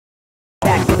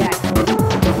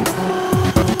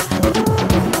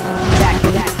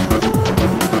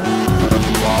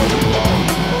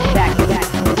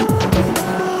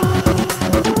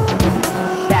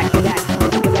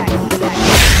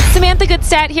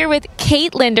set here with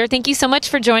Kate Linder. Thank you so much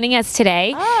for joining us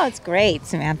today. Oh, it's great,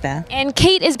 Samantha. And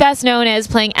Kate is best known as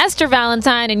playing Esther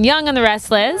Valentine in Young and the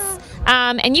Restless.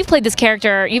 And you've played this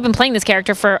character, you've been playing this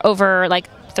character for over like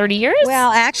 30 years?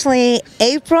 Well, actually,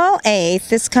 April 8th,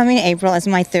 this coming April, is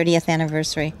my 30th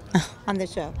anniversary on the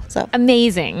show. So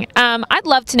amazing. I'd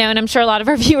love to know, and I'm sure a lot of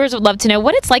our viewers would love to know,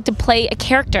 what it's like to play a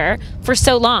character for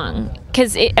so long.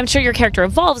 Because I'm sure your character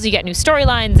evolves, you get new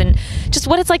storylines, and just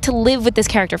what it's like to live with this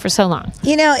character for so long.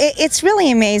 You know, it's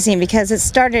really amazing because it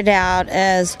started out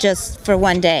as just for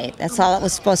one day. That's all it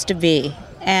was supposed to be.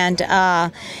 And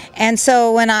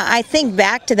so when I think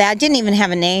back to that, I didn't even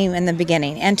have a name in the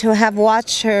beginning. And to have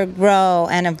watched her grow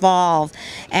and evolve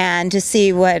and to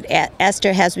see what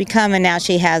Esther has become, and now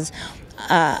she has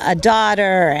a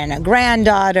daughter and a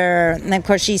granddaughter, and of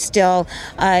course she's still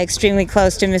extremely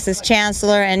close to Mrs.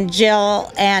 Chancellor, and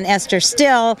Jill and Esther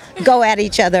still go at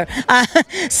each other.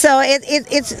 So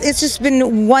it's just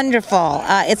been wonderful.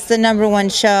 It's the #1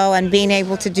 show, and being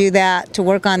able to do that, to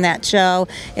work on that show,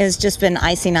 has just been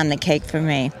icing on the cake for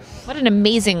me. What an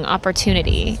amazing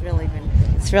opportunity.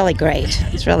 It's really great.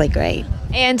 It's really great.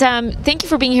 And thank you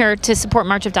for being here to support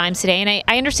March of Dimes today. And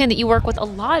I understand that you work with a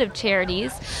lot of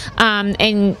charities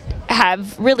and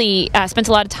have really spent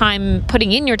a lot of time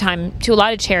putting in your time to a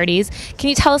lot of charities. Can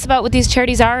you tell us about what these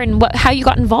charities are and how you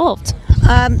got involved?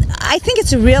 I think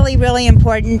it's really, really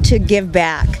important to give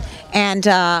back. And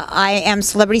I am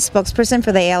celebrity spokesperson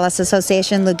for the ALS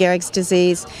Association, Lou Gehrig's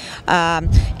disease,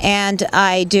 and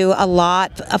I do a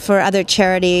lot for other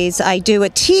charities. I do a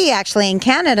tea actually in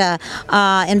Canada,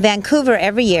 in Vancouver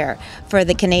every year for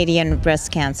the Canadian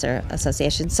Breast Cancer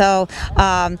Association. So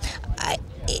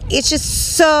it's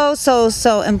just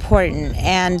so important,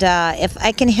 and if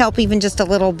I can help even just a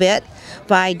little bit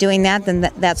by doing that, then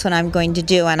that's what I'm going to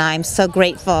do. And I'm so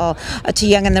grateful to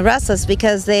Young and the Restless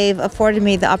because they've afforded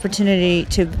me the opportunity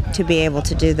to be able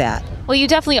to do that. Well, you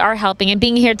definitely are helping, and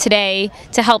being here today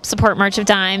to help support March of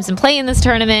Dimes and play in this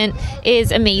tournament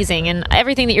is amazing, and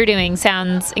everything that you're doing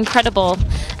sounds incredible.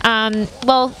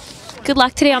 Well, good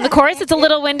luck today on the course. It's a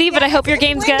little windy, but I hope your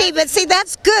game's windy, good. But see,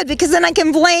 that's good because then I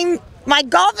can blame my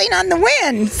golfing on the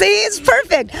wind. See, it's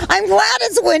perfect. I'm glad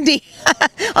it's windy.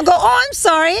 I'll go, oh, I'm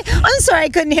sorry I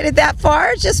couldn't hit it that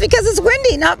far. It's just because it's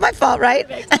windy, not my fault, right?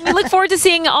 We look forward to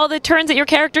seeing all the turns that your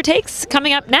character takes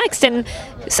coming up next. And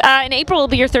in April will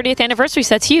be your 30th anniversary,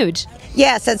 so that's huge.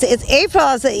 Yes, it's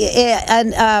April.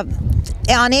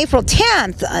 On April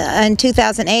 10th in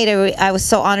 2008, I was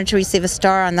so honored to receive a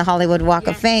star on the Hollywood Walk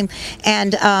of Fame,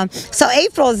 and so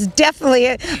April is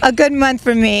definitely a good month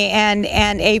for me. And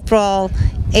April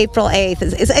 8th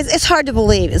it's hard to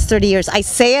believe. It's 30 years. I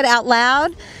say it out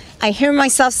loud. I hear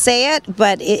myself say it,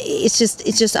 but it's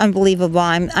just unbelievable.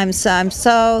 I'm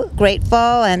so grateful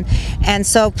and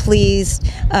so pleased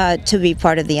to be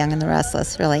part of the Young and the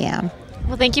Restless. Really am.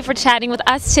 Well, thank you for chatting with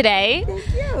us today.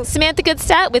 Thank you. Samantha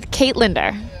Goodstead with Kate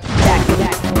Linder.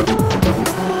 Back.